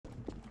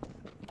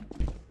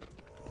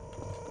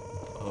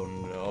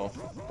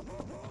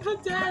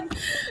I'm dead.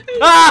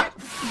 Ah!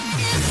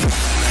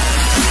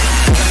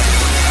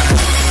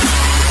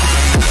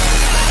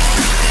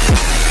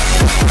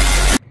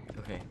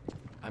 Okay,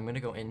 I'm gonna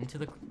go into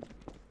the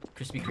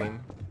Krispy Kreme.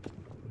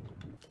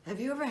 Have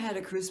you ever had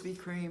a Krispy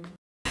Kreme?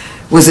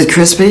 Was it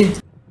crispy?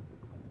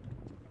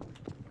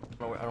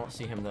 I don't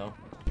see him though.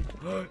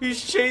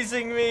 He's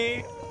chasing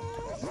me!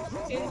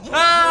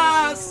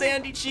 Ah!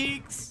 Sandy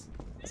cheeks!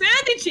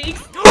 Sandy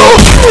cheeks!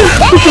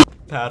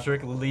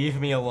 Patrick, leave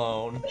me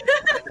alone.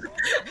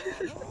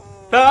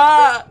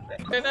 Ah!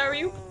 Where are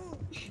you?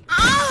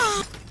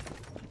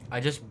 I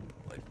just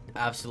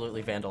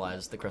absolutely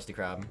vandalized the Krusty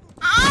Krab.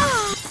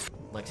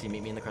 Lexi,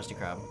 meet me in the Krusty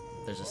Krab.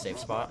 There's a safe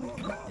spot.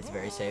 It's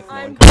very safe. No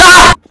one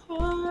comes.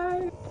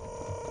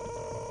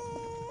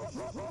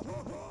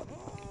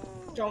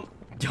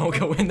 Don't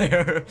go in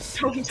there.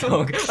 Don't.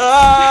 Go.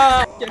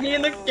 Ah! Get me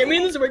in the sword. Get me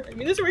in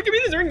the sword. Get me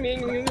in the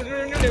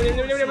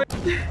sword.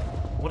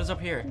 What is up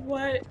here?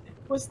 What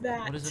was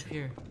that? What is up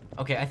here?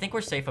 Okay, I think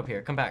we're safe up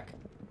here. Come back.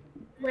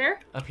 Where?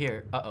 Up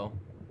here. Uh-oh.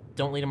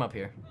 Don't lead him up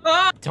here.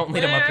 Oh, Don't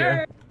lead him up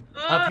here.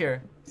 Up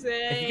here.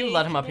 If you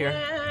let him up here,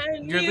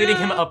 you're leading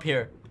him up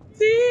here.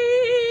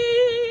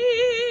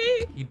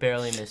 He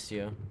barely missed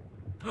you.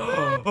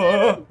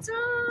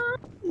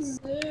 Is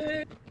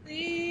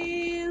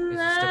he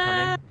still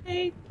coming?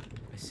 I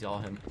saw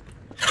him.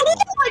 Oh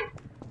my!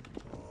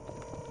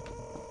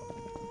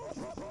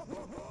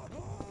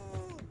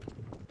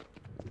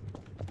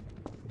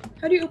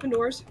 How do you open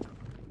doors?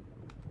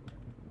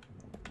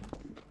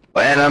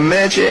 When I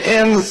met you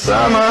in the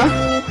summer,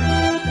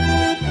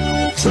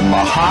 to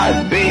my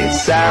heartbeat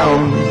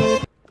sound.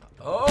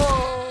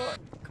 Oh!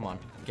 Come on,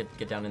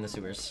 get down in the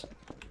sewers.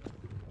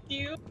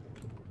 You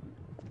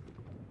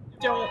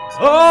don't.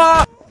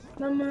 Oh!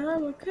 My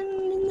mama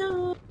couldn't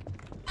know.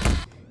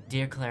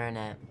 Dear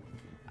Clarinet,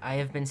 I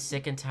have been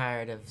sick and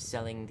tired of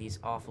selling these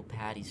awful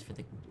patties for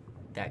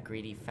that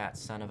greedy fat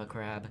son of a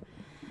crab.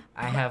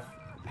 I have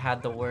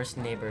had the worst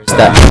neighbors.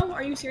 Oh,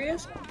 are you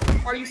serious?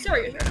 Are you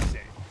serious?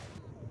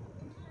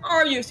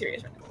 Are you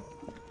serious?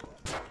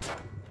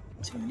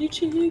 Sandy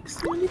cheeks,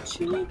 sandy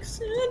cheeks,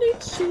 sandy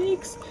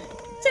cheeks,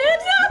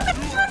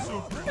 sandy cheeks.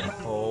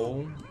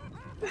 Oh.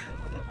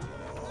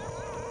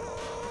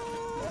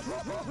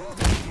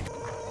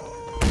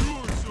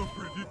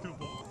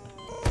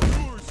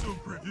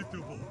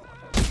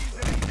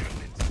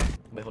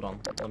 Wait, hold on.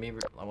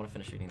 I want to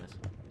finish reading this.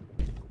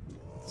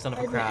 Son of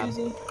a crab.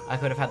 I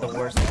could have had the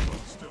worst.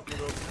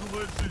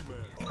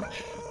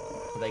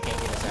 They can't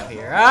get us out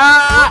here.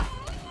 Ah!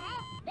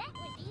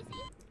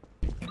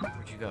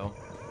 Where'd you go?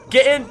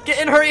 Get in! Get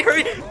in! Hurry!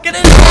 Hurry! Get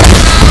in!